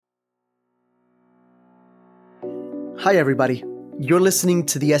Hi, everybody. You're listening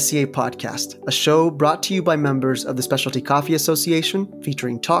to the SCA Podcast, a show brought to you by members of the Specialty Coffee Association,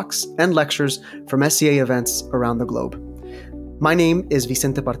 featuring talks and lectures from SCA events around the globe. My name is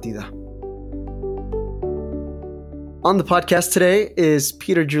Vicente Partida. On the podcast today is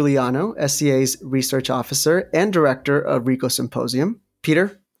Peter Giuliano, SCA's Research Officer and Director of RICO Symposium.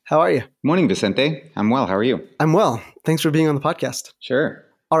 Peter, how are you? Morning, Vicente. I'm well. How are you? I'm well. Thanks for being on the podcast. Sure.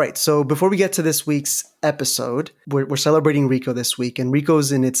 All right, so before we get to this week's episode, we're celebrating RICO this week, and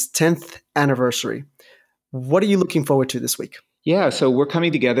RICO's in its 10th anniversary. What are you looking forward to this week? Yeah, so we're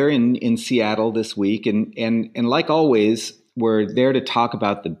coming together in Seattle this week, and like always, we're there to talk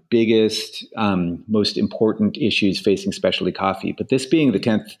about the biggest, most important issues facing specialty coffee. But this being the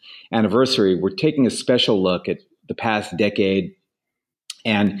 10th anniversary, we're taking a special look at the past decade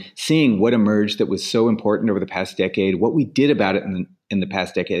and seeing what emerged that was so important over the past decade, what we did about it in the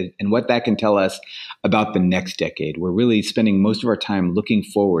past decade, and what that can tell us about the next decade. We're really spending most of our time looking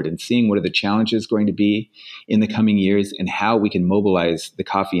forward and seeing what are the challenges going to be in the coming years and how we can mobilize the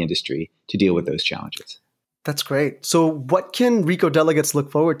coffee industry to deal with those challenges. That's great. So what can RICO delegates look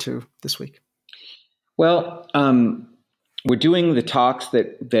forward to this week? Well, we're doing the talks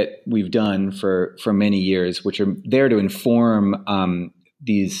that we've done for many years, which are there to inform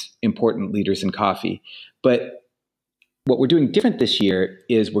these important leaders in coffee. But what we're doing different this year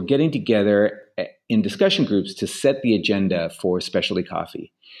is we're getting together in discussion groups to set the agenda for specialty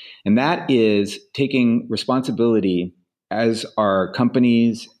coffee. And that is taking responsibility as our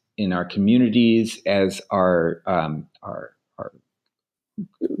companies, in our communities, as our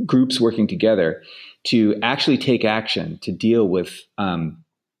groups working together to actually take action to deal with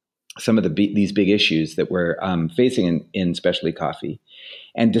some of these big issues that we're facing in specialty coffee,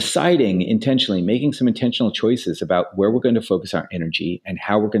 and deciding intentionally, making some intentional choices about where we're going to focus our energy and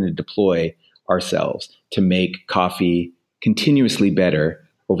how we're going to deploy ourselves to make coffee continuously better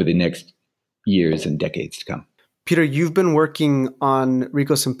over the next years and decades to come. Peter, you've been working on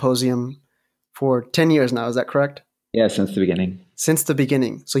RICO Symposium for 10 years now, is that correct? Yeah, since the beginning. Since the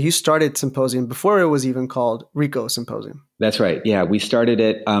beginning. So you started Symposium before it was even called RICO Symposium. That's right. Yeah, we started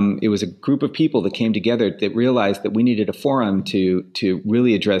it. It was a group of people that came together that realized that we needed a forum to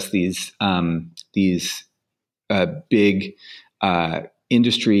really address these big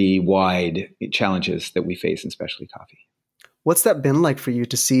industry-wide challenges that we face in specialty coffee. What's that been like for you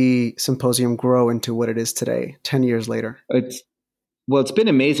to see Symposium grow into what it is today, 10 years later? It's been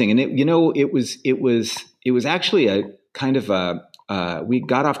amazing, and it was actually a kind of we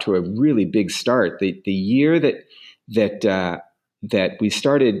got off to a really big start. The year that we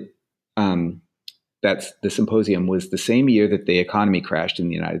started that's the symposium was the same year that the economy crashed in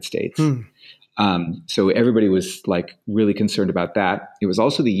the United States. So everybody was like really concerned about that. It was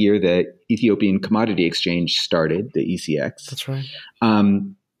also the year that Ethiopian Commodity Exchange started, the ECX. That's right.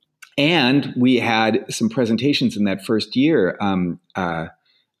 And we had some presentations in that first year.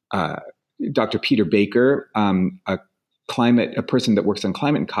 Dr. Peter Baker, a person that works on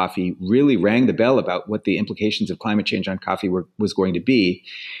climate and coffee, really rang the bell about what the implications of climate change on coffee was going to be.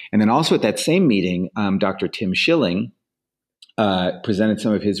 And then also at that same meeting, Dr. Tim Schilling presented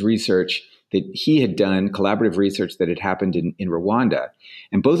some of his research that he had done, collaborative research that had happened in Rwanda.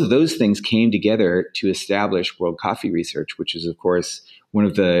 And both of those things came together to establish World Coffee Research, which is, of course, one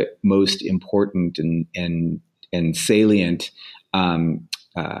of the most important and salient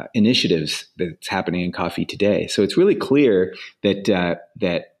initiatives that's happening in coffee today. So it's really clear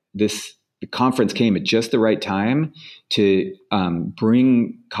that this conference came at just the right time to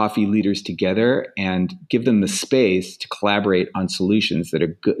bring coffee leaders together and give them the space to collaborate on solutions that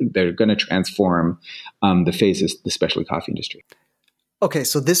are going to transform the face of the specialty coffee industry. Okay,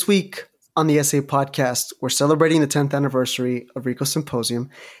 so this week on the SA podcast, we're celebrating the 10th anniversary of RICO Symposium.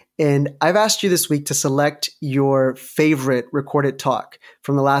 And I've asked you this week to select your favorite recorded talk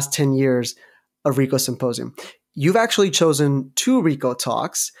from the last 10 years of RICO Symposium. You've actually chosen two RICO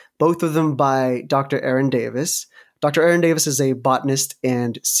talks, both of them by Dr. Aaron Davis. Dr. Aaron Davis is a botanist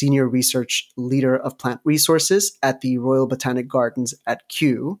and senior research leader of plant resources at the Royal Botanic Gardens at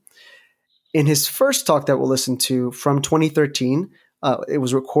Kew. In his first talk that we'll listen to from 2013, it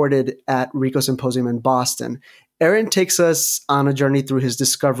was recorded at RICO Symposium in Boston. Aaron takes us on a journey through his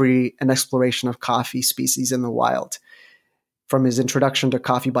discovery and exploration of coffee species in the wild. From his introduction to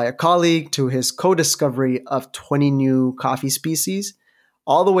coffee by a colleague to his co-discovery of 20 new coffee species,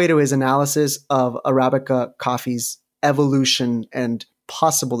 all the way to his analysis of Arabica coffee's evolution and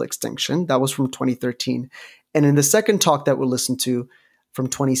possible extinction. That was from 2013. And in the second talk that we'll listen to from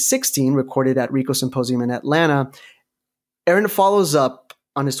 2016, recorded at RICO Symposium in Atlanta, Aaron follows up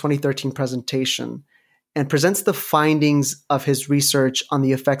on his 2013 presentation and presents the findings of his research on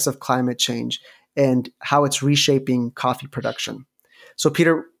the effects of climate change and how it's reshaping coffee production. So,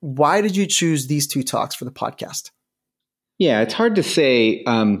 Peter, why did you choose these two talks for the podcast? Yeah, it's hard to say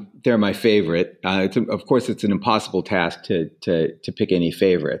they're my favorite. Of course, it's an impossible task to pick any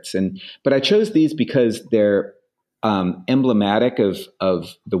favorites, but I chose these because they're emblematic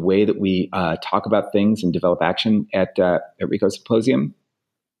of the way that we talk about things and develop action at RICO Symposium,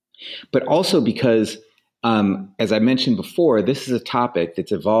 but also because, as I mentioned before, this is a topic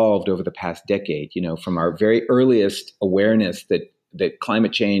that's evolved over the past decade. From our very earliest awareness that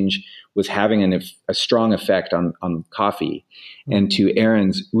climate change was having a strong effect on coffee, and to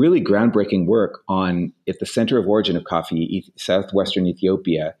Aaron's really groundbreaking work at the center of origin of coffee, southwestern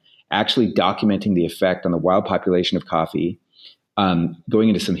Ethiopia, actually documenting the effect on the wild population of coffee, going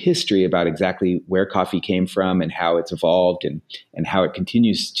into some history about exactly where coffee came from and how it's evolved and how it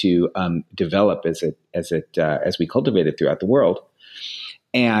continues to develop as we cultivate it throughout the world,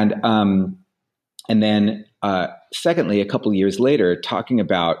 and then secondly, a couple of years later, talking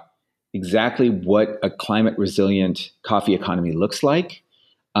about exactly what a climate resilient coffee economy looks like,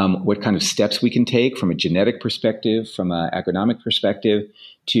 what kind of steps we can take from a genetic perspective, from an agronomic perspective,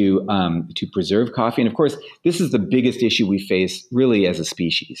 to preserve coffee. And of course, this is the biggest issue we face really as a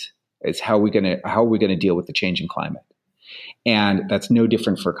species: is how are we going to deal with the changing climate? And that's no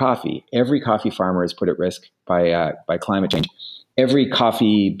different for coffee. Every coffee farmer is put at risk by climate change. Every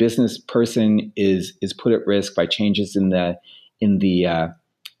coffee business person is put at risk by changes in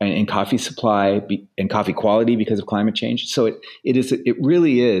coffee supply and coffee quality because of climate change. So it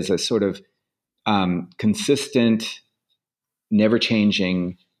really is a sort of consistent, never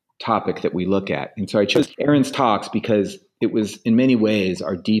changing topic that we look at. And so I chose Aaron's talks because it was in many ways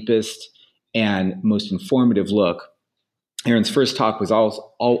our deepest and most informative look. Aaron's first talk was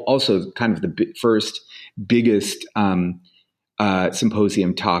also kind of the first biggest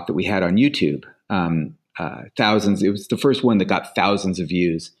symposium talk that we had on YouTube. Thousands. It was the first one that got thousands of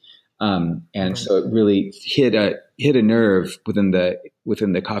views, and so it really hit a nerve within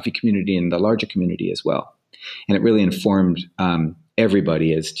the coffee community and the larger community as well. And it really informed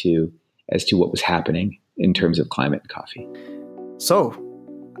everybody as to what was happening in terms of climate and coffee. So,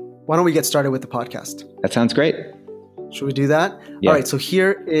 why don't we get started with the podcast? That sounds great. Should we do that? Yeah. All right. So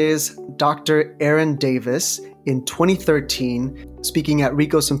here is Dr. Aaron Davis in 2013 speaking at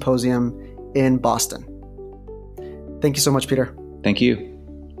RICO Symposium in Boston. Thank you so much, Peter. Thank you.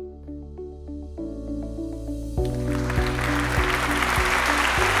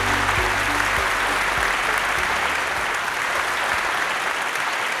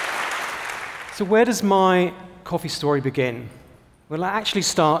 So where does my coffee story begin? Well, it actually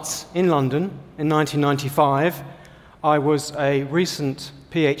starts in London in 1995. I was a recent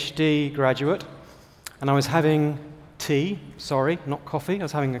PhD graduate, and I was having tea. Sorry, not coffee. I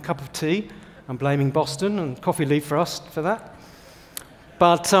was having a cup of tea. I'm blaming Boston and Coffee Leaf for that.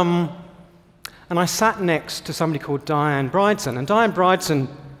 But, and I sat next to somebody called Diane Bridson. And Diane Bridson,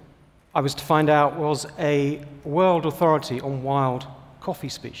 I was to find out, was a world authority on wild coffee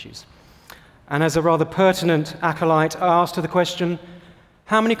species. And as a rather pertinent acolyte, I asked her the question,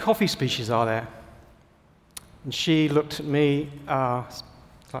 how many coffee species are there? And she looked at me,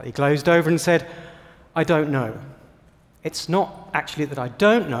 slightly glazed over, and said, I don't know. It's not actually that I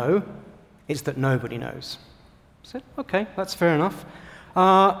don't know, it's that nobody knows. I said, okay, that's fair enough.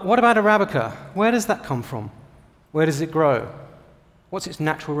 What about Arabica? Where does that come from? Where does it grow? What's its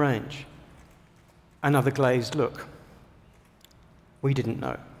natural range? Another glazed look. We didn't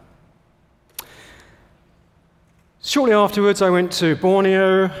know. Shortly afterwards, I went to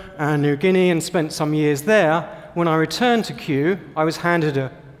Borneo and New Guinea and spent some years there. When I returned to Kew, I was handed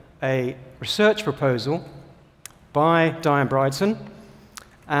a research proposal by Diane Bridson,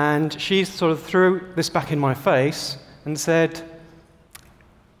 and she sort of threw this back in my face and said,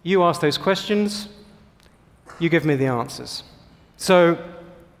 you ask those questions, you give me the answers. So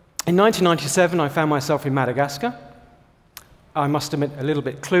in 1997, I found myself in Madagascar. I must admit, a little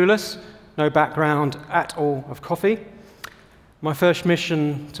bit clueless. No background at all of coffee. My first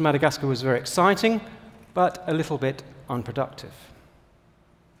mission to Madagascar was very exciting, but a little bit unproductive.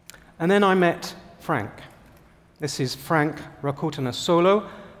 And then I met Frank. This is Frank Rakutana-Solo,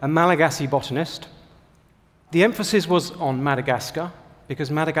 a Malagasy botanist. The emphasis was on Madagascar, because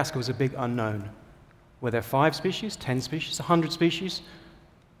Madagascar was a big unknown. Were there 5 species, 10 species, 100 species?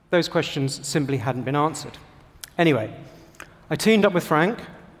 Those questions simply hadn't been answered. Anyway, I teamed up with Frank.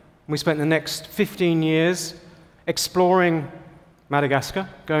 We spent the next 15 years exploring Madagascar,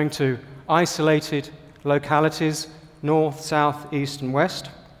 going to isolated localities, north, south, east, and west.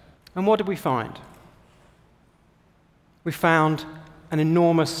 And what did we find? we found an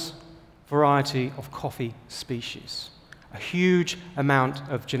enormous variety of coffee species, a huge amount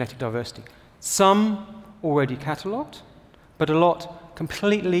of genetic diversity. Some already catalogued, but a lot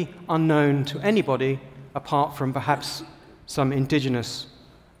completely unknown to anybody apart from perhaps some indigenous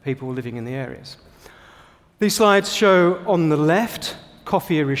people living in the areas. These slides show on the left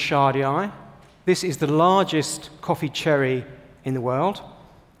Coffea richardii. This is the largest coffee cherry in the world.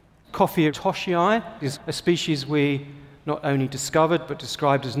 Coffea toshii is a species we not only discovered but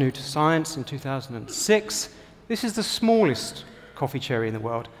described as new to science in 2006. This is the smallest coffee cherry in the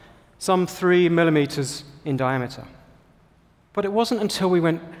world, some 3 millimeters in diameter. But it wasn't until we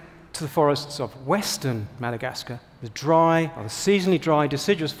went to the forests of western Madagascar, the dry, or the seasonally dry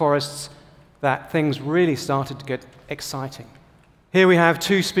deciduous forests, that things really started to get exciting. Here we have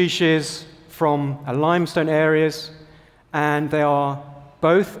 2 species from limestone areas, and they are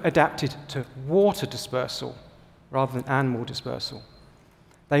both adapted to water dispersal rather than animal dispersal.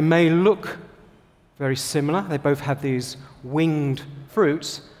 They may look very similar. They both have these winged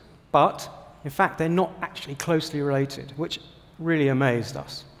fruits, but in fact, they're not actually closely related, which really amazed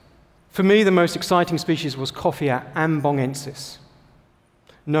us. For me, the most exciting species was Coffea ambongensis,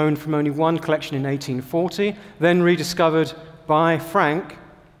 known from only one collection in 1840, then rediscovered by Frank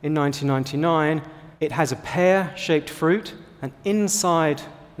in 1999. It has a pear-shaped fruit, and inside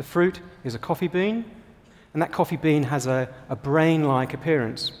the fruit is a coffee bean, and that coffee bean has a brain-like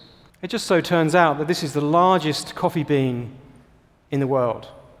appearance. It just so turns out that this is the largest coffee bean in the world,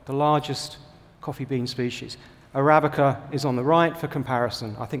 the largest coffee bean species. Arabica is on the right for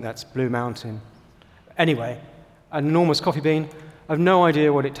comparison. I think that's Blue Mountain. Anyway, an enormous coffee bean. I have no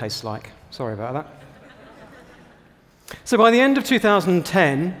idea what it tastes like. Sorry about that. So by the end of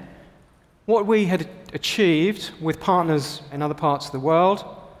 2010, what we had achieved with partners in other parts of the world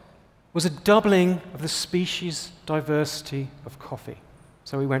was a doubling of the species diversity of coffee.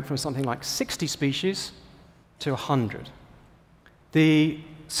 So we went from something like 60 species to 100. The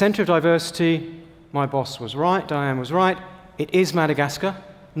center of diversity, my boss was right, Diane was right, it is Madagascar,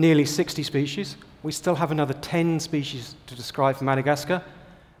 nearly 60 species. We still have another 10 species to describe for Madagascar.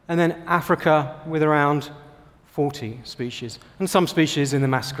 And then Africa with around 40 species, and some species in the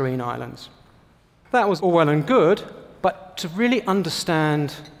Mascarene Islands. That was all well and good, but to really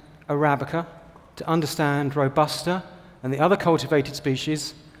understand Arabica, to understand Robusta, and the other cultivated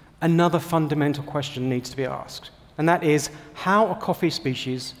species, another fundamental question needs to be asked, and that is, how are coffee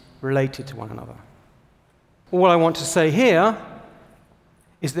species related to one another? All I want to say here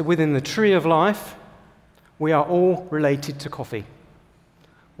is that within the tree of life, we are all related to coffee.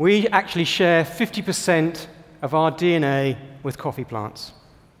 We actually share 50% of our DNA with coffee plants,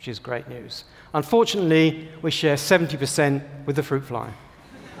 which is great news. Unfortunately, we share 70% with the fruit fly.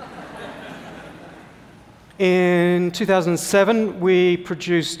 In 2007, we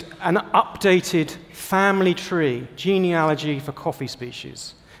produced an updated family tree, genealogy for coffee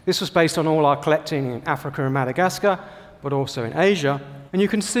species. This was based on all our collecting in Africa and Madagascar, but also in Asia. And you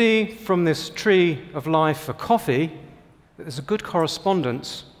can see from this tree of life for coffee that there's a good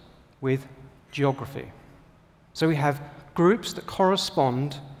correspondence with geography. So we have groups that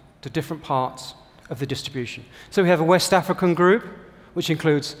correspond to different parts of the distribution. So we have a West African group, which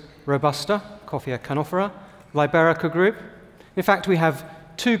includes Robusta, Coffea canephora, Liberica group. In fact, we have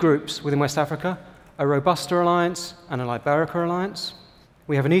 2 groups within West Africa, a Robusta alliance and a Liberica alliance.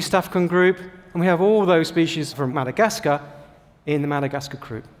 We have an East African group, and we have all those species from Madagascar in the Madagascar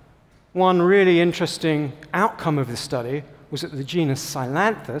group. One really interesting outcome of this study was that the genus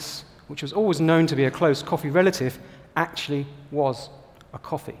Cyanthus, which was always known to be a close coffee relative, actually was a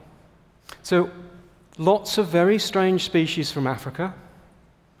coffee. So lots of very strange species from Africa,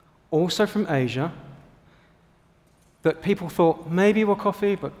 also from Asia, that people thought maybe were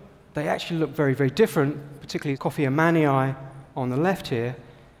coffee, but they actually look very, very different, particularly Coffea mannii on the left here.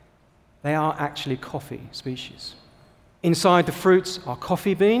 They are actually coffee species. Inside the fruits are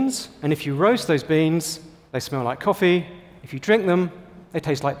coffee beans, and if you roast those beans, they smell like coffee. If you drink them, they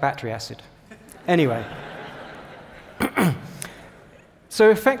taste like battery acid. Anyway. So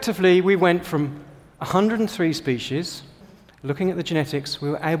effectively, we went from 103 species. Looking at the genetics,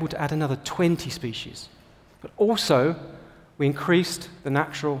 we were able to add another 20 species. But also, we increased the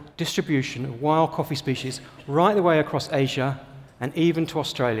natural distribution of wild coffee species right the way across Asia and even to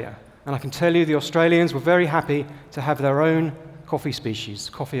Australia. And I can tell you the Australians were very happy to have their own coffee species,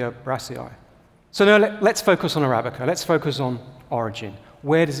 Coffea brassii. So now let's focus on Arabica. Let's focus on origin.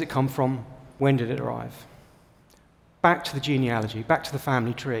 Where does it come from? When did it arrive? Back to the genealogy, back to the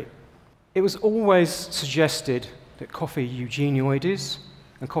family tree. It was always suggested that Coffea eugenioides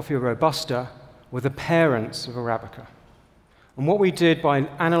and Coffea robusta were the parents of Arabica. And what we did by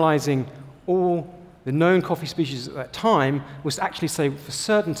analyzing all the known coffee species at that time was to actually say for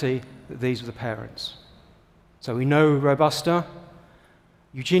certainty that these were the parents. So we know Robusta.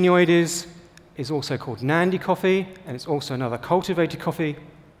 Eugenioides is also called Nandi coffee, and it's also another cultivated coffee.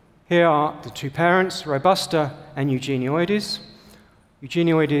 Here are the two parents, Robusta and Eugenioides.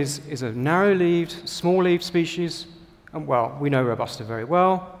 Eugenioides is a narrow-leaved, small-leaved species, and well, we know Robusta very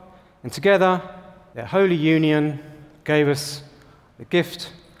well. And together, their holy union gave us the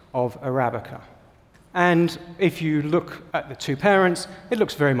gift of Arabica. And if you look at the two parents, it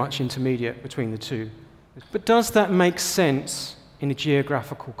looks very much intermediate between the two. But does that make sense in a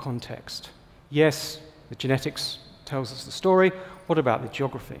geographical context? Yes, the genetics tells us the story. What about the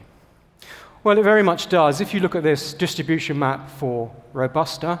geography? Well, it very much does. If you look at this distribution map for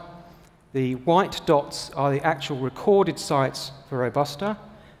Robusta, the white dots are the actual recorded sites for Robusta.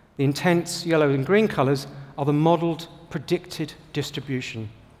 The intense yellow and green colors are the modeled predicted distribution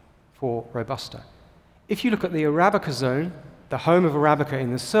for Robusta. If you look at the Arabica zone, the home of Arabica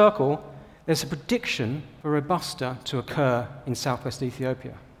in the circle, there's a prediction for Robusta to occur in southwest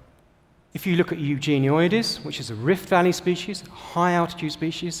Ethiopia. If you look at Eugenioides, which is a Rift Valley species, a high-altitude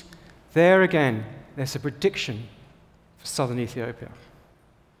species, there again, there's a prediction for southern Ethiopia.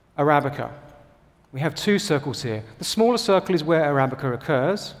 Arabica. We have two circles here. The smaller circle is where Arabica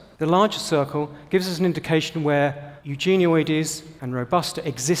occurs. The larger circle gives us an indication where Eugenioides and Robusta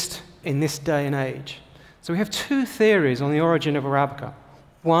exist in this day and age. So we have two theories on the origin of Arabica.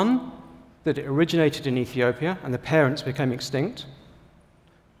 One, that it originated in Ethiopia and the parents became extinct.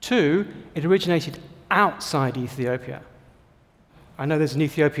 Two, it originated outside Ethiopia. I know there's an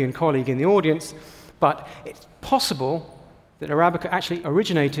Ethiopian colleague in the audience, but it's possible that Arabica actually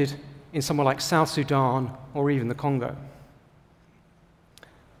originated in somewhere like South Sudan or even the Congo.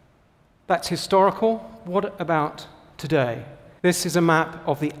 That's historical. What about today? This is a map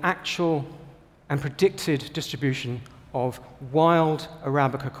of the actual and predicted distribution of wild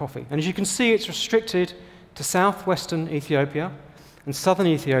Arabica coffee. And as you can see, it's restricted to southwestern Ethiopia and southern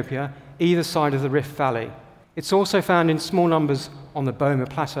Ethiopia, either side of the Rift Valley. It's also found in small numbers on the Boma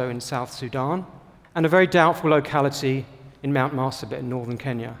Plateau in South Sudan, and a very doubtful locality in Mount Marsabit in northern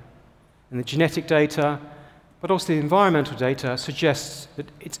Kenya. And the genetic data, but also the environmental data, suggests that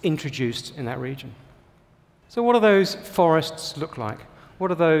it's introduced in that region. So what do those forests look like? What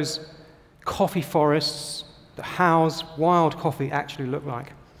do those coffee forests that house wild coffee actually look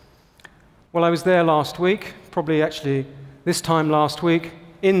like? Well, I was there last week, probably actually this time last week,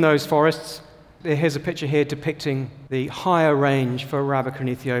 in those forests. Here's a picture here depicting the higher range for Arabica in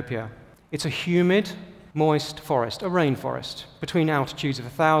Ethiopia. It's a humid, moist forest, a rainforest, between altitudes of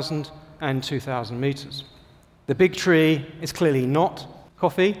 1,000 and 2,000 meters. The big tree is clearly not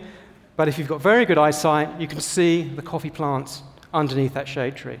coffee, but if you've got very good eyesight, you can see the coffee plants underneath that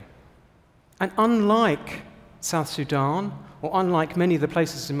shade tree. And unlike South Sudan, or unlike many of the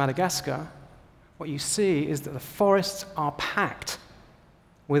places in Madagascar, what you see is that the forests are packed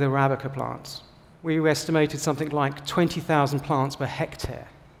with Arabica plants. We estimated something like 20,000 plants per hectare.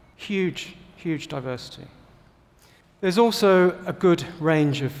 Huge, huge diversity. There's also a good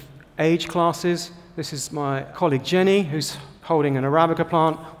range of age classes. This is my colleague Jenny, who's holding an Arabica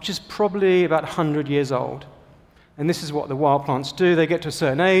plant, which is probably about 100 years old. And this is what the wild plants do. They get to a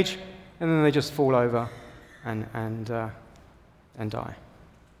certain age, and then they just fall over and die.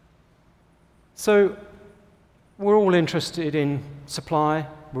 So we're all interested in supply,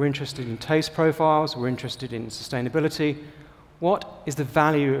 we're interested in taste profiles, we're interested in sustainability. What is the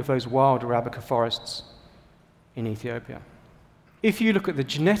value of those wild Arabica forests in Ethiopia? If you look at the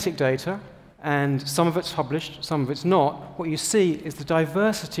genetic data, and some of it's published, some of it's not, what you see is the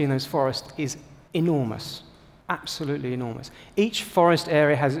diversity in those forests is enormous, absolutely enormous. Each forest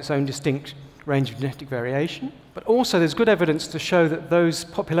area has its own distinct range of genetic variation, but also there's good evidence to show that those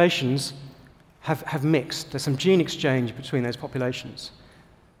populations have mixed. There's some gene exchange between those populations.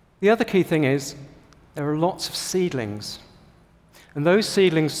 The other key thing is there are lots of seedlings, and those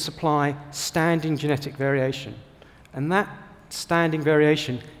seedlings supply standing genetic variation, and that standing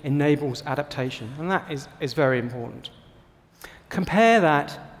variation enables adaptation, and that is very important. Compare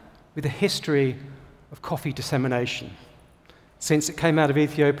that with the history of coffee dissemination since it came out of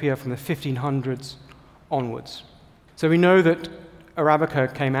Ethiopia from the 1500s onwards. So we know that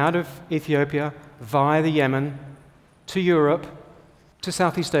Arabica came out of Ethiopia via the Yemen to Europe, to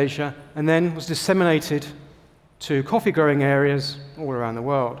Southeast Asia, and then was disseminated to coffee-growing areas all around the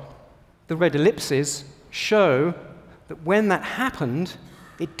world. The red ellipses show that when that happened,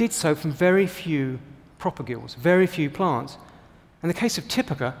 it did so from very few propagules, very few plants. In the case of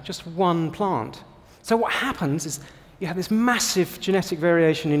Typica, just one plant. So what happens is you have this massive genetic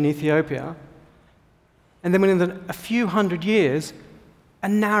variation in Ethiopia, and then within a few hundred years,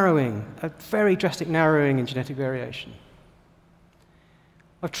 a very drastic narrowing in genetic variation.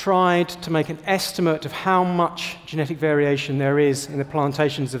 I've tried to make an estimate of how much genetic variation there is in the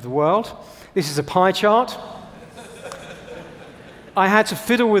plantations of the world. This is a pie chart. I had to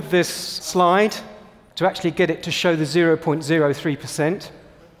fiddle with this slide to actually get it to show the 0.03%.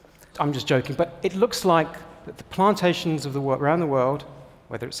 I'm just joking, but it looks like that the plantations of around the world,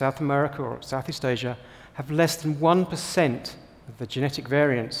 whether it's South America or Southeast Asia, have less than 1% of the genetic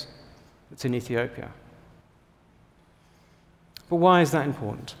variance that's in Ethiopia. But why is that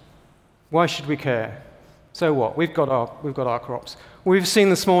important? Why should we care? So what? We've got our crops. We've seen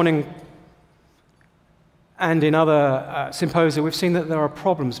this morning, and in other symposia, we've seen that there are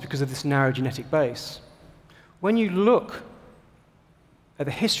problems because of this narrow genetic base. When you look at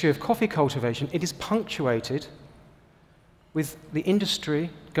the history of coffee cultivation, it is punctuated with the industry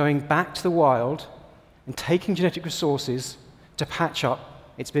going back to the wild and taking genetic resources to patch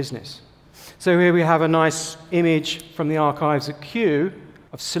up its business. So here we have a nice image from the archives at Kew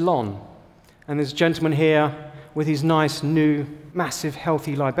of Ceylon. And there's a gentleman here with his nice, new, massive,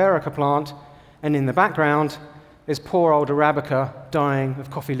 healthy Liberica plant. And in the background, there's poor old Arabica dying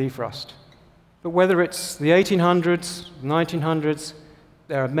of coffee leaf rust. But whether it's the 1800s, 1900s,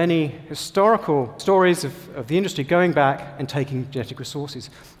 there are many historical stories of the industry going back and taking genetic resources.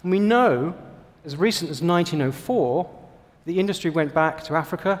 And we know, as recent as 1904, the industry went back to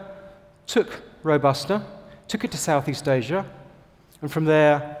Africa, took Robusta, took it to Southeast Asia, and from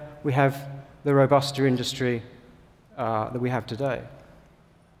there we have the Robusta industry that we have today.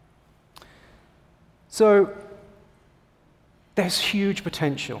 So there's huge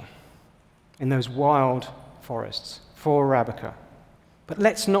potential in those wild forests for Arabica. But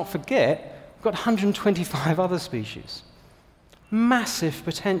let's not forget, we've got 125 other species. Massive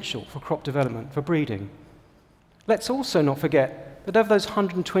potential for crop development, for breeding. Let's also not forget that of those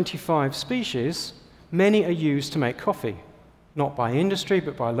 125 species, many are used to make coffee, not by industry,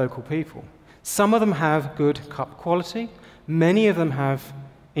 but by local people. Some of them have good cup quality. Many of them have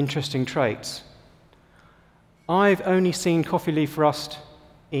interesting traits. I've only seen coffee leaf rust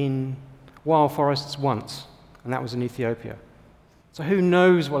in wild forests once, and that was in Ethiopia. So who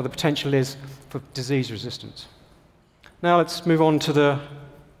knows what the potential is for disease resistance? Now let's move on to the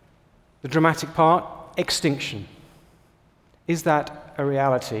dramatic part, extinction. Is that a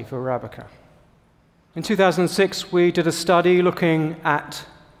reality for Arabica? In 2006, we did a study looking at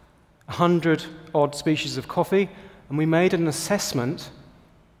 100-odd species of coffee, and we made an assessment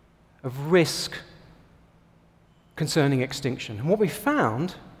of risk concerning extinction. And what we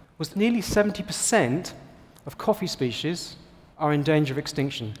found was that nearly 70% of coffee species are in danger of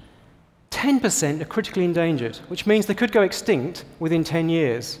extinction. 10% are critically endangered, which means they could go extinct within 10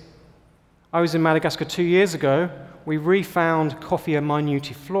 years. I was in Madagascar 2 years ago. We refound Coffea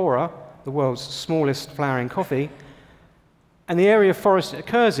minutiflora, the world's smallest flowering coffee, and the area of forest it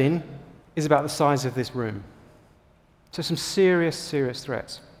occurs in is about the size of this room. So some serious, serious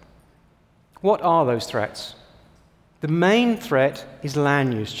threats. What are those threats? The main threat is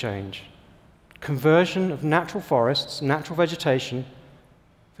land use change. Conversion of natural forests, natural vegetation,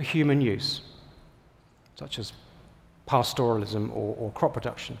 for human use, such as pastoralism or crop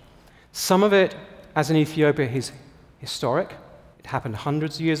production. Some of it, as in Ethiopia, is historic. It happened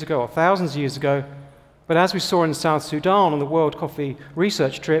hundreds of years ago or thousands of years ago. But as we saw in South Sudan on the World Coffee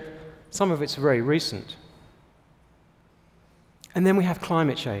Research trip, some of it's very recent. And then we have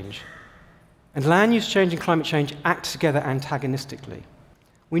climate change. And land use change and climate change act together antagonistically.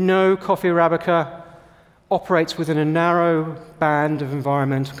 We know Coffea arabica operates within a narrow band of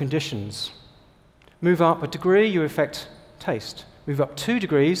environmental conditions. Move up a degree, you affect taste. Move up 2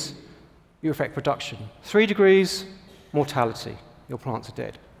 degrees, you affect production. 3 degrees, mortality. Your plants are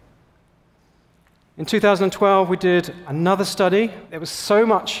dead. In 2012, we did another study. There was so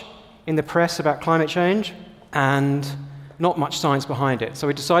much in the press about climate change and not much science behind it. So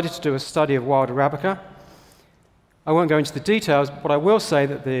we decided to do a study of wild arabica. I won't go into the details, but I will say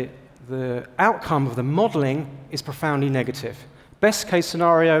that the outcome of the modeling is profoundly negative. Best case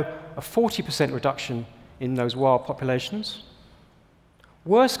scenario, a 40% reduction in those wild populations.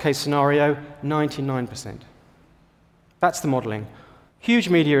 Worst case scenario, 99%. That's the modeling. Huge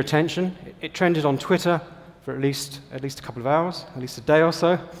media attention. It trended on Twitter for at least a couple of hours, at least a day or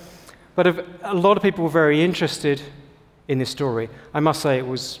so. But a lot of people were very interested in this story. I must say it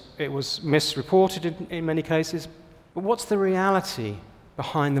was misreported in many cases. But what's the reality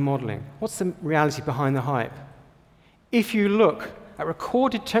behind the modeling? What's the reality behind the hype? If you look at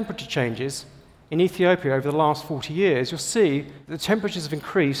recorded temperature changes in Ethiopia over the last 40 years, you'll see that the temperatures have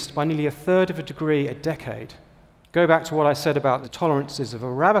increased by nearly 1/3 of a degree a decade. Go back to what I said about the tolerances of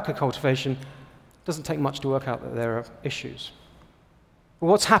Arabica cultivation. It doesn't take much to work out that there are issues. But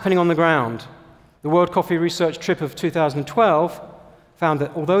what's happening on the ground? The World Coffee Research trip of 2012 found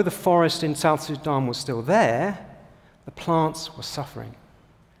that although the forest in South Sudan was still there, the plants were suffering.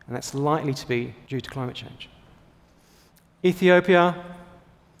 And that's likely to be due to climate change. Ethiopia,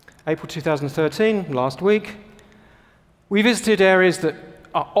 April 2013, last week, we visited areas that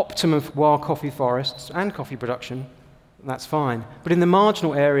are optimum for wild coffee forests and coffee production. That's fine. But in the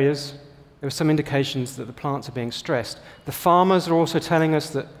marginal areas, there were some indications that the plants are being stressed. The farmers are also telling us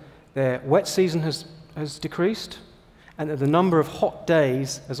that their wet season has decreased and that the number of hot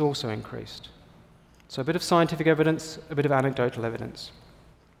days has also increased. So a bit of scientific evidence, a bit of anecdotal evidence.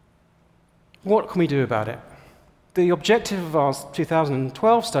 What can we do about it? The objective of our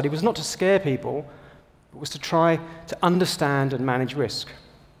 2012 study was not to scare people, but was to try to understand and manage risk.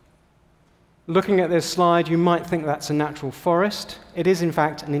 Looking at this slide, you might think that's a natural forest. It is, in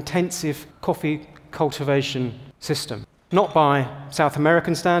fact, an intensive coffee cultivation system. Not by South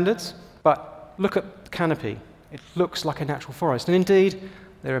American standards, but look at the canopy. It looks like a natural forest. And indeed,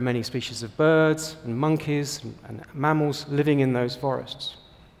 there are many species of birds and monkeys and mammals living in those forests.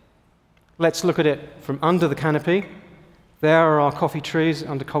 Let's look at it from under the canopy. There are our coffee trees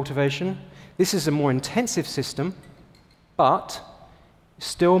under cultivation. This is a more intensive system, but you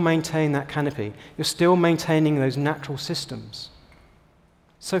still maintain that canopy. You're still maintaining those natural systems.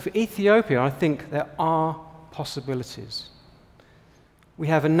 So for Ethiopia, I think there are possibilities. We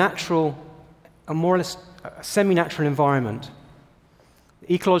have a more or less a semi-natural environment.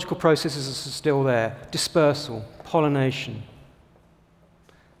 The ecological processes are still there: dispersal, pollination.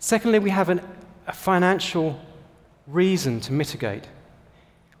 Secondly, we have a financial reason to mitigate.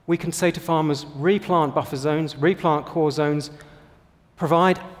 We can say to farmers, replant buffer zones, replant core zones,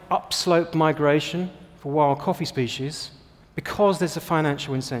 provide upslope migration for wild coffee species because there's a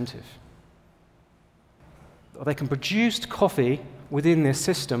financial incentive. They can produce coffee within this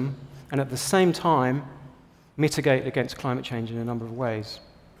system and at the same time mitigate against climate change in a number of ways.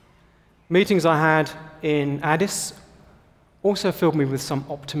 Meetings I had in Addis also filled me with some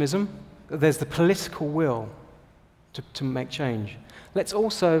optimism that there's the political will to make change. Let's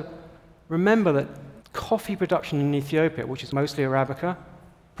also remember that coffee production in Ethiopia, which is mostly Arabica,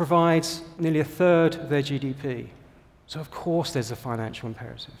 provides nearly 1/3 of their GDP. So of course there's a financial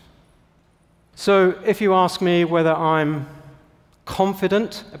imperative. So if you ask me whether I'm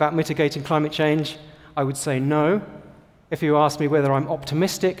confident about mitigating climate change, I would say no. If you ask me whether I'm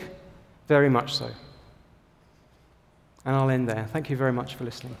optimistic, very much so. And I'll end there. Thank you very much for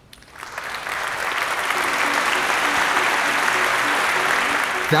listening.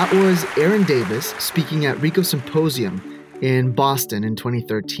 That was Aaron Davis speaking at RICO Symposium in Boston in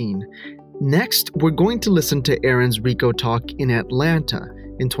 2013. Next, we're going to listen to Aaron's RICO talk in Atlanta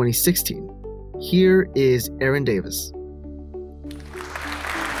in 2016. Here is Aaron Davis.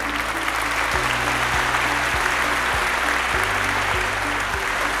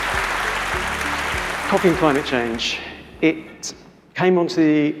 Coffee and climate change. It came onto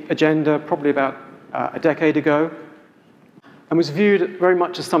the agenda probably about a decade ago and was viewed very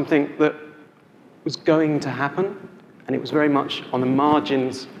much as something that was going to happen, and it was very much on the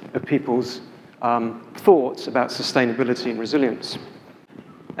margins of people's thoughts about sustainability and resilience.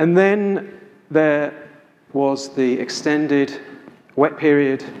 And then there was the extended wet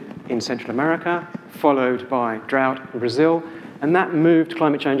period in Central America, followed by drought in Brazil, and that moved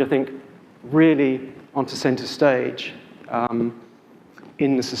climate change, I think, really onto center stage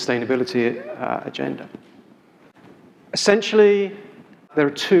in the sustainability agenda. Essentially, there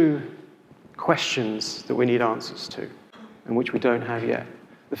are two questions that we need answers to, and which we don't have yet.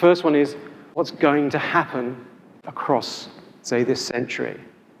 The first one is, what's going to happen across, say, this century?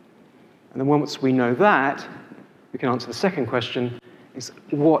 And then once we know that, we can answer the second question, is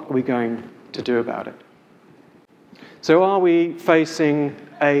what are we going to do about it? So are we facing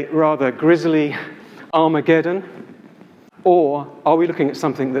a rather grisly Armageddon, or are we looking at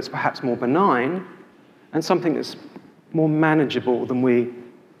something that's perhaps more benign and something that's more manageable than we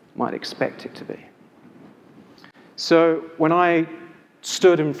might expect it to be? So when I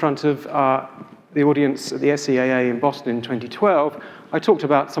stood in front of the audience at the SEAA in Boston in 2012, I talked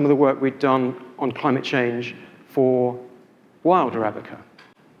about some of the work we'd done on climate change for wild Arabica.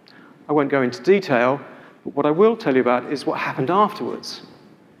 I won't go into detail, but what I will tell you about is what happened afterwards.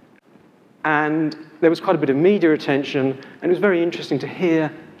 And there was quite a bit of media attention, and it was very interesting to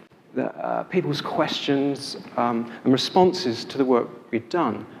hear people's questions and responses to the work we'd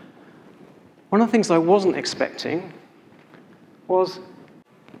done. One of the things I wasn't expecting was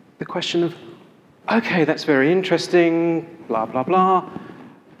the question of, okay, that's very interesting, blah, blah, blah,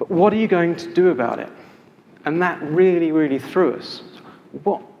 but what are you going to do about it? And that really, really threw us.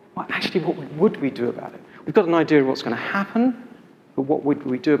 What would we do about it? We've got an idea of what's going to happen, but what would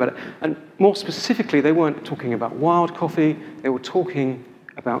we do about it? And more specifically, they weren't talking about wild coffee, they were talking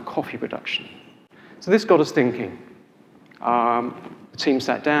about coffee production. So this got us thinking. The team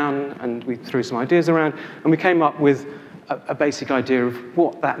sat down and we threw some ideas around, and we came up with a basic idea of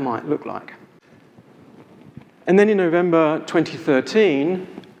what that might look like. And then in November 2013,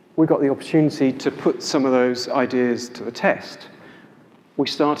 we got the opportunity to put some of those ideas to the test. We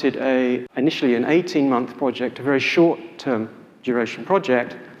started initially an 18-month project, a very short-term duration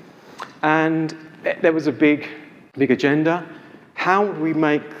project, and there was a big agenda. How would we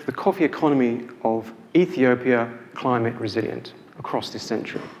make the coffee economy of Ethiopia climate resilient across this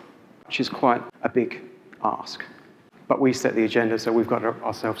century? Which is quite a big ask. But we set the agenda, so we've got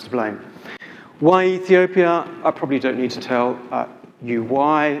ourselves to blame. Why Ethiopia? I probably don't need to tell you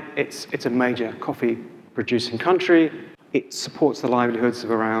why. It's a major coffee-producing country. It supports the livelihoods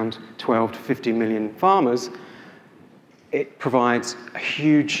of around 12 to 15 million farmers. It provides a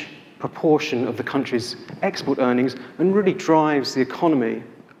huge proportion of the country's export earnings and really drives the economy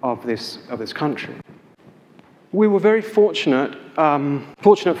of this country. We were very fortunate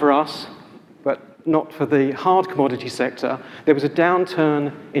for us, but not for the hard commodity sector. There was a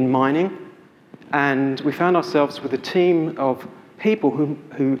downturn in mining, and we found ourselves with a team of people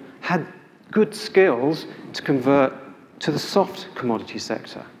who had good skills to convert to the soft commodity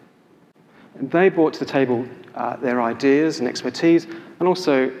sector. And they brought to the table their ideas and expertise, and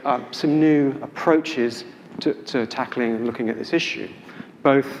also some new approaches to tackling and looking at this issue,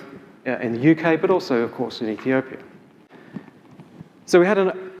 both in the UK, but also, of course, in Ethiopia. So we had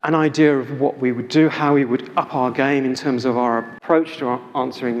an idea of what we would do, how we would up our game in terms of our approach to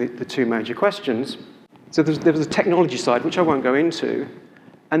answering the two major questions. So there was a technology side, which I won't go into,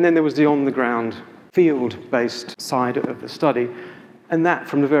 and then there was the on-the-ground, field-based side of the study. And that,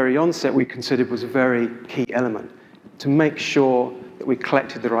 from the very onset, we considered was a very key element to make sure that we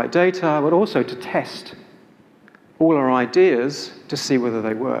collected the right data, but also to test all our ideas to see whether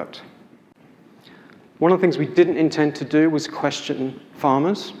they worked. One of the things we didn't intend to do was question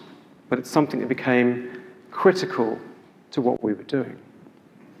farmers, but it's something that became critical to what we were doing.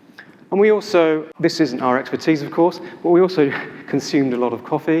 And we also, this isn't our expertise, of course, but we also consumed a lot of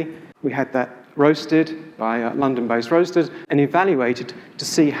coffee. We had that roasted by London-based roasters and evaluated to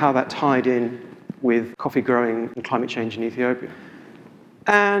see how that tied in with coffee growing and climate change in Ethiopia.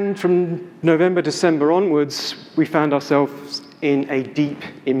 And from November, December onwards, we found ourselves in a deep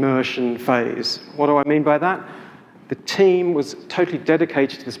immersion phase. What do I mean by that? The team was totally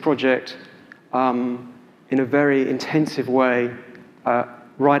dedicated to this project in a very intensive way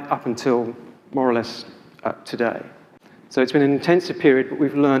right up until more or less today. So it's been an intensive period, but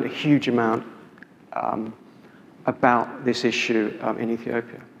we've learned a huge amount about this issue in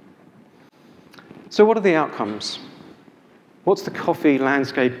Ethiopia. So what are the outcomes? What's the coffee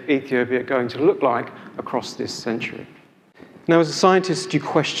landscape Ethiopia going to look like across this century? Now, as a scientist, you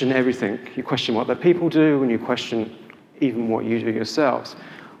question everything. You question what the people do, and you question even what you do yourselves.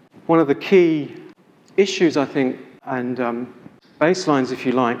 One of the key issues, I think, and baselines, if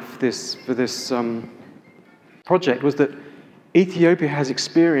you like, for this project was that Ethiopia has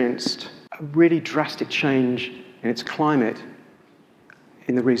experienced a really drastic change in its climate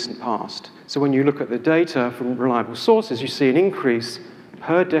in the recent past. So when you look at the data from reliable sources, you see an increase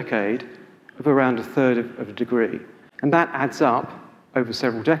per decade of around a third of a degree. And that adds up over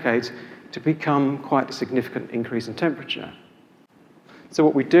several decades to become quite a significant increase in temperature. So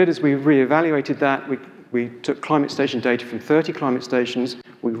what we did is we reevaluated that. We took climate station data from 30 climate stations.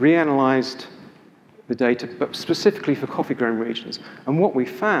 We reanalyzed the data, but specifically for coffee-growing regions. And what we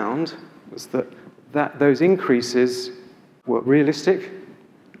found was that those increases were realistic,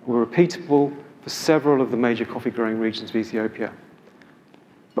 were repeatable for several of the major coffee-growing regions of Ethiopia.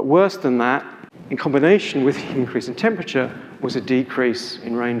 But worse than that, in combination with the increase in temperature, was a decrease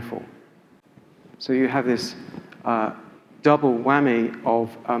in rainfall. So you have this double whammy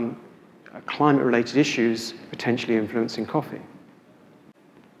of climate-related issues potentially influencing coffee.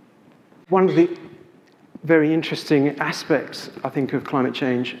 One of the very interesting aspects, I think, of climate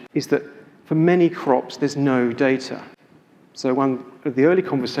change is that for many crops, there's no data. So one of the early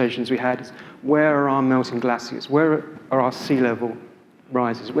conversations we had is, where are our melting glaciers? Where are our sea level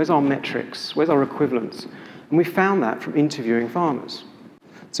rises? Where's our metrics? Where's our equivalents? And we found that from interviewing farmers.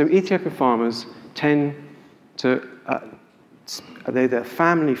 So Ethiopian farmers tend to their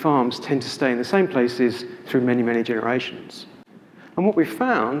family farms tend to stay in the same places through many, many generations. And what we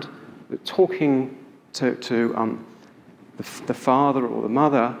found, that talking to the father or the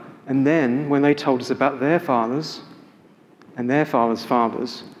mother, and then when they told us about their fathers and their fathers'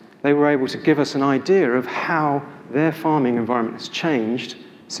 fathers, they were able to give us an idea of how their farming environment has changed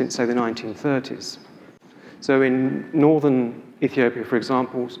since, say, the 1930s. So in northern Ethiopia, for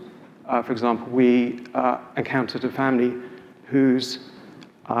example, we encountered a family whose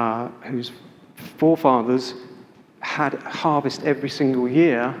forefathers had harvest every single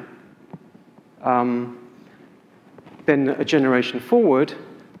year. Then a generation forward,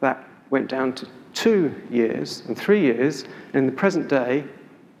 that went down to 2 years and 3 years. And in the present day,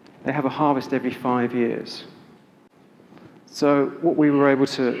 they have a harvest every 5 years. So what we were able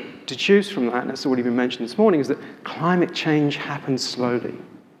to deduce from that, and that's already been mentioned this morning, is that climate change happens slowly.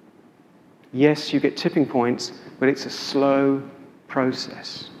 Yes, you get tipping points, but it's a slow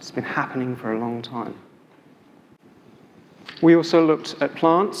process. It's been happening for a long time. We also looked at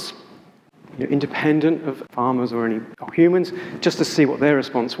plants, independent of farmers or humans, just to see what their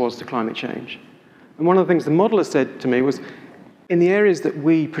response was to climate change. And one of the things the modeler said to me was, in the areas that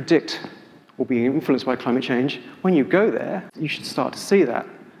we predict will be influenced by climate change, when you go there, you should start to see that.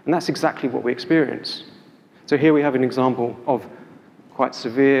 And that's exactly what we experience. So here we have an example of quite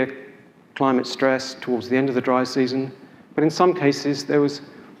severe climate stress towards the end of the dry season. But in some cases, there was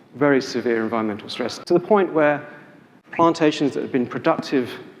very severe environmental stress, to the point where plantations that had been productive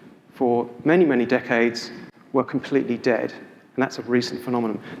for many, many decades were completely dead. And that's a recent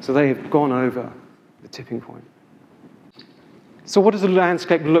phenomenon. So they have gone over the tipping point. So what does the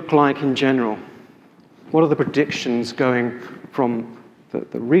landscape look like in general? What are the predictions going from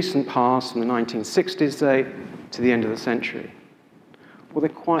the recent past, from the 1960s, say, to the end of the century? Well, they're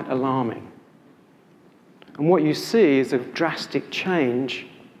quite alarming. And what you see is a drastic change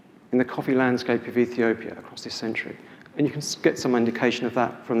in the coffee landscape of Ethiopia across this century. And you can get some indication of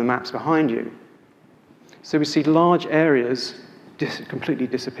that from the maps behind you. So we see large areas completely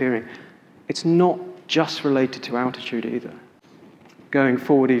disappearing. It's not just related to altitude either. Going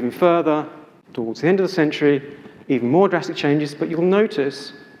forward even further, towards the end of the century, even more drastic changes, but you'll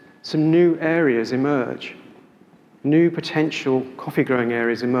notice some new areas emerge. New potential coffee growing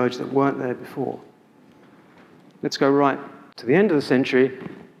areas emerge that weren't there before. Let's go right to the end of the century.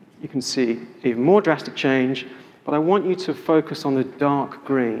 You can see even more drastic change, but I want you to focus on the dark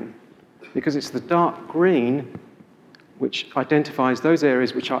green, because it's the dark green which identifies those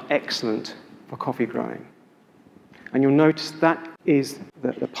areas which are excellent for coffee growing. And you'll notice that is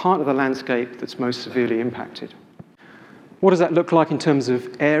the part of the landscape that's most severely impacted. What does that look like in terms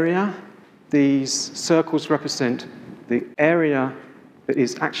of area? These circles represent the area that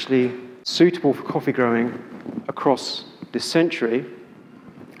is actually suitable for coffee growing across this century.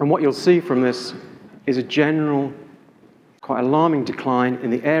 And what you'll see from this is a general, quite alarming decline in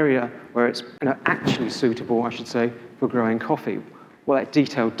the area where it's actually suitable, I should say, for growing coffee. What that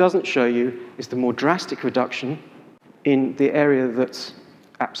detail doesn't show you is the more drastic reduction in the area that's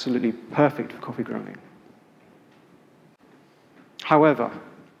absolutely perfect for coffee growing. However,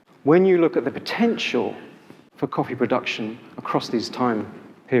 when you look at the potential for coffee production across these time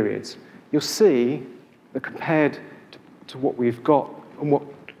periods, you'll see that compared to what we've got and what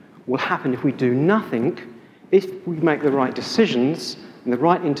will happen if we do nothing, if we make the right decisions and the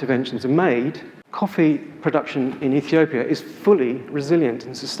right interventions are made, coffee production in Ethiopia is fully resilient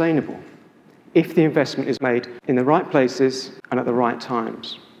and sustainable if the investment is made in the right places and at the right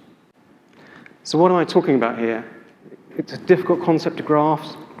times. So what am I talking about here? It's a difficult concept to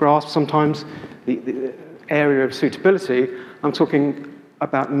grasp sometimes, the area of suitability. I'm talking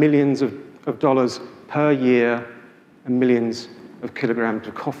about millions of dollars per year and millions of kilograms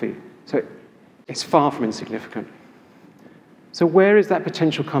of coffee. So it's far from insignificant. So where is that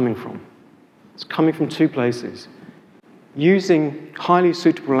potential coming from? It's coming from two places. Using highly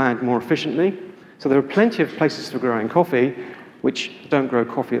suitable land more efficiently. So there are plenty of places for growing coffee which don't grow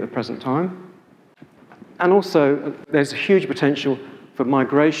coffee at the present time. And also, there's a huge potential for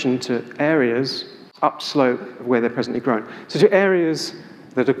migration to areas upslope of where they're presently grown. So to areas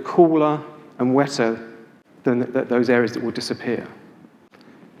that are cooler and wetter than those areas that will disappear.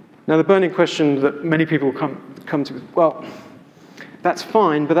 Now, the burning question that many people come to, well, that's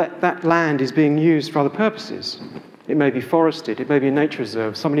fine, but that land is being used for other purposes. It may be forested, it may be a nature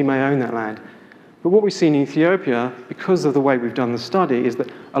reserve, somebody may own that land. But what we've seen in Ethiopia, because of the way we've done the study, is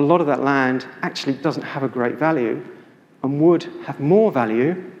that a lot of that land actually doesn't have a great value and would have more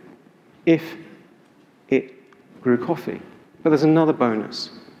value if it grew coffee. But there's another bonus,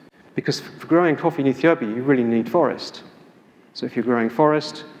 because for growing coffee in Ethiopia, you really need forest. So if you're growing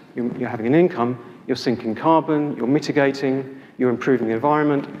forest, you're having an income, you're sinking carbon, you're mitigating, you're improving the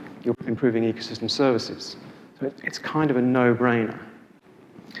environment, you're improving ecosystem services. So it's kind of a no-brainer.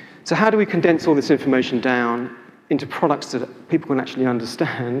 So how do we condense all this information down into products that people can actually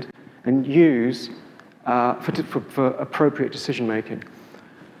understand and use for appropriate decision-making?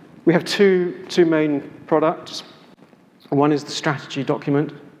 We have two main products. One is the strategy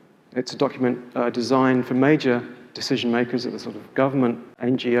document. It's a document designed for major decision makers at the sort of government,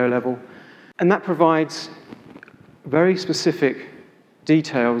 NGO level. And that provides very specific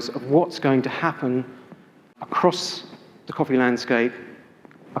details of what's going to happen across the coffee landscape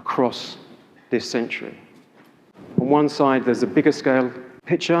across this century. On one side, there's a bigger scale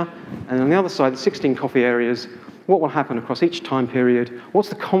picture, and on the other side, the 16 coffee areas, what will happen across each time period, what's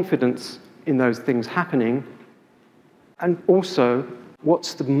the confidence in those things happening, and also, what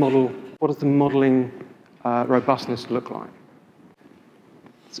does the modeling robustness look like?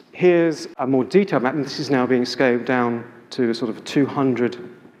 So here's a more detailed map, and this is now being scaled down to a sort of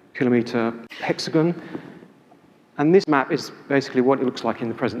 200-kilometer hexagon. And this map is basically what it looks like in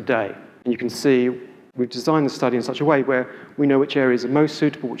the present day. And you can see we've designed the study in such a way where we know which areas are most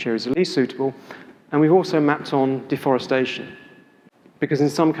suitable, which areas are least suitable, and we've also mapped on deforestation. Because in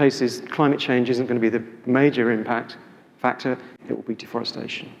some cases, climate change isn't going to be the major impact factor, it will be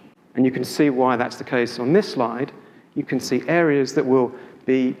deforestation. And you can see why that's the case on this slide. You can see areas that will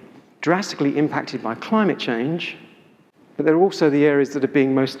be drastically impacted by climate change, but there are also the areas that are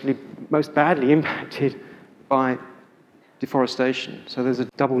being most badly impacted by deforestation. So there's a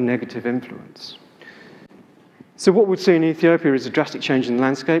double negative influence. So what we'll see in Ethiopia is a drastic change in the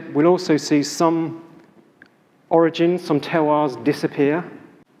landscape. We'll also see some origins, some terroirs disappear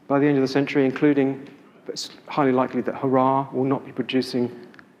by the end of the century, including, it's highly likely that Harar will not be producing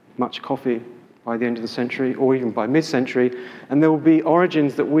much coffee by the end of the century, or even by mid-century, and there will be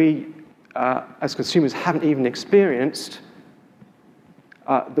origins that we, as consumers, haven't even experienced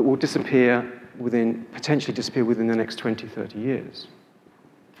that will potentially disappear within the next 20, 30 years.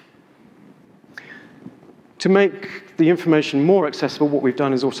 To make the information more accessible, what we've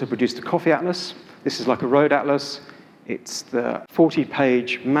done is also produced a coffee atlas. This is like a road atlas. It's the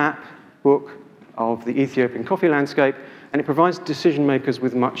 40-page map book of the Ethiopian coffee landscape, and it provides decision makers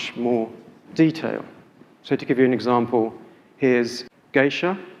with much more detail. So to give you an example, here's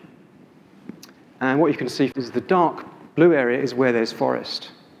Geisha. And what you can see is the dark blue area is where there's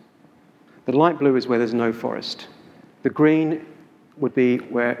forest. The light blue is where there's no forest. The green would be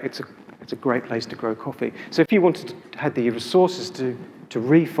where it's a great place to grow coffee. So if you wanted to have the resources to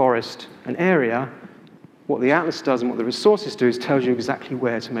reforest an area, what the atlas does and what the resources do is tells you exactly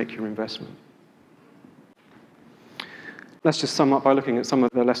where to make your investment. Let's just sum up by looking at some of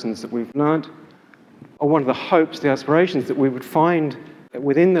the lessons that we've learned. Or one of the hopes, the aspirations, that we would find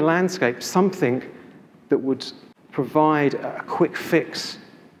within the landscape something that would provide a quick fix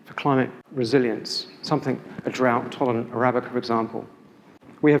for climate resilience, a drought-tolerant Arabica, for example.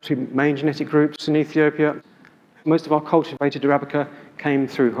 We have two main genetic groups in Ethiopia. Most of our cultivated Arabica came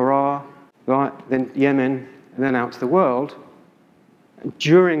through Harar, then Yemen, and then out to the world. And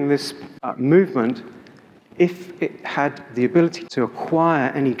during this movement, if it had the ability to acquire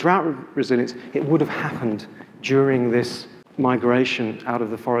any drought resilience, it would have happened during this migration out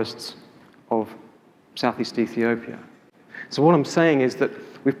of the forests of Southeast Ethiopia. So what I'm saying is that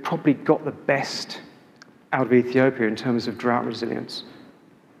we've probably got the best out of Ethiopia in terms of drought resilience.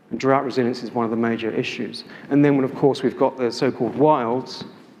 And drought resilience is one of the major issues. And then, of course, we've got the so-called wilds,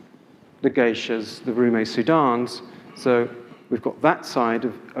 the geishas, the Rume Sudans. So we've got that side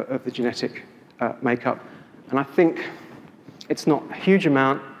of the genetic makeup. And I think it's not a huge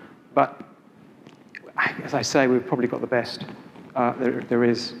amount, but as I say, we've probably got the best there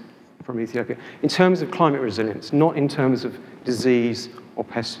is from Ethiopia. In terms of climate resilience, not in terms of disease or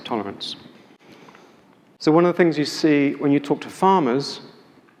pest tolerance. So one of the things you see when you talk to farmers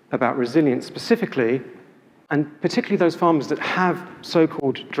about resilience specifically, and particularly those farmers that have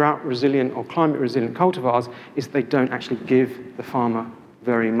so-called drought-resilient or climate-resilient cultivars, is they don't actually give the farmer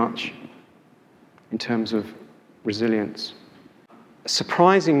very much in terms of resilience.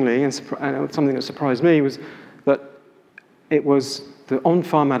 Surprisingly, and something that surprised me, was that it was the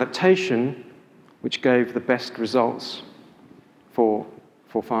on-farm adaptation which gave the best results for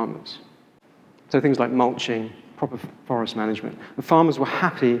farmers. So things like mulching, proper forest management. The farmers were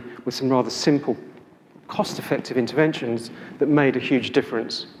happy with some rather simple, cost-effective interventions that made a huge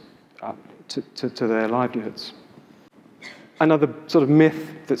difference to their livelihoods. Another sort of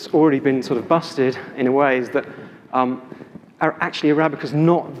myth that's already been sort of busted in a way is that actually Arabica is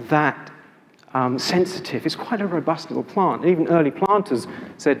not that sensitive. It's quite a robust little plant. Even early planters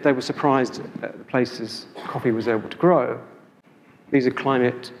said they were surprised at the places coffee was able to grow. These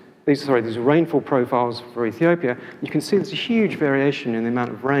are rainfall profiles for Ethiopia. You can see there's a huge variation in the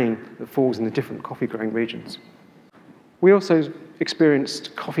amount of rain that falls in the different coffee growing regions. We also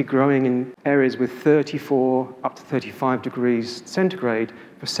experienced coffee growing in areas with 34 up to 35 degrees centigrade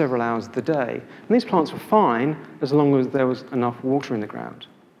for several hours of the day. And these plants were fine as long as there was enough water in the ground.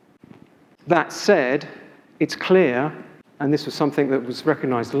 That said, it's clear, and this was something that was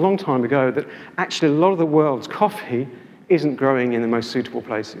recognized a long time ago, that actually a lot of the world's coffee isn't growing in the most suitable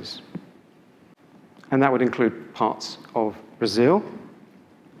places. And that would include parts of Brazil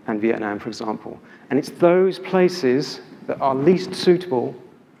and Vietnam, for example. And it's those places that are least suitable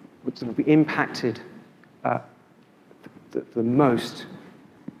which will be impacted the most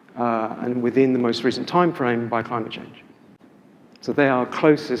and within the most recent time frame by climate change. So they are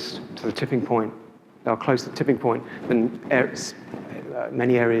closest to the tipping point. They are closer to the tipping point than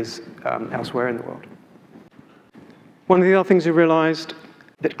many areas elsewhere in the world. One of the other things we realized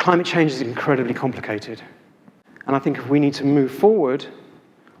that climate change is incredibly complicated. And I think if we need to move forward,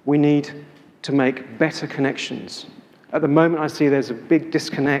 we need to make better connections. At the moment, I see there's a big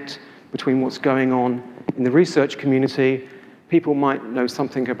disconnect between what's going on in the research community. People might know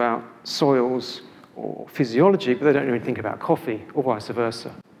something about soils or physiology, but they don't know anything about coffee, or vice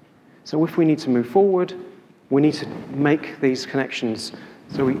versa. So if we need to move forward, we need to make these connections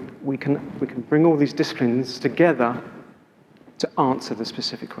so we can bring all these disciplines together to answer the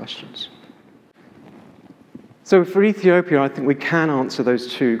specific questions. So for Ethiopia, I think we can answer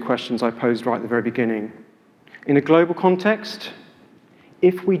those two questions I posed right at the very beginning. In a global context,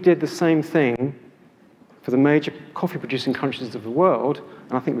 if we did the same thing for the major coffee-producing countries of the world,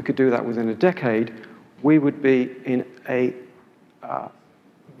 and I think we could do that within a decade, we would be in a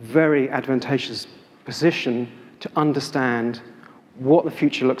very advantageous position to understand what the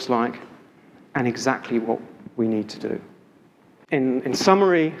future looks like and exactly what we need to do. In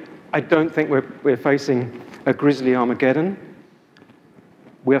summary, I don't think we're facing a grisly Armageddon.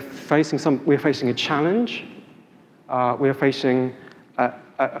 We're facing a challenge. We're facing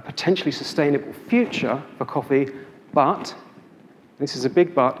a potentially sustainable future for coffee, but, this is a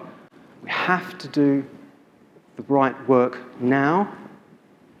big but, we have to do the right work now,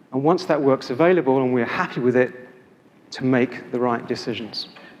 and once that work's available and we're happy with it, to make the right decisions.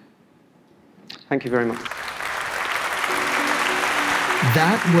 Thank you very much.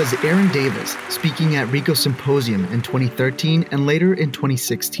 That was Aaron Davis speaking at RICO Symposium in 2013 and later in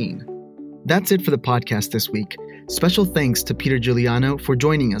 2016. That's it for the podcast this week. Special thanks to Peter Giuliano for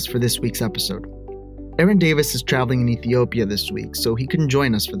joining us for this week's episode. Aaron Davis is traveling in Ethiopia this week, so he couldn't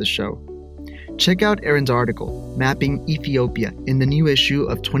join us for the show. Check out Aaron's article, Mapping Ethiopia, in the new issue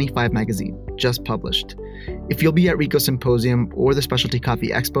of 25 magazine, just published. If you'll be at RICO Symposium or the Specialty Coffee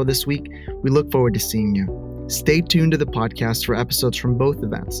Expo this week, we look forward to seeing you. Stay tuned to the podcast for episodes from both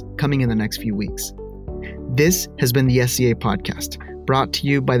events coming in the next few weeks. This has been the SCA Podcast, brought to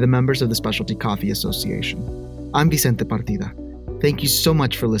you by the members of the Specialty Coffee Association. I'm Vicente Partida. Thank you so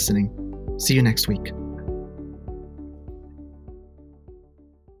much for listening. See you next week.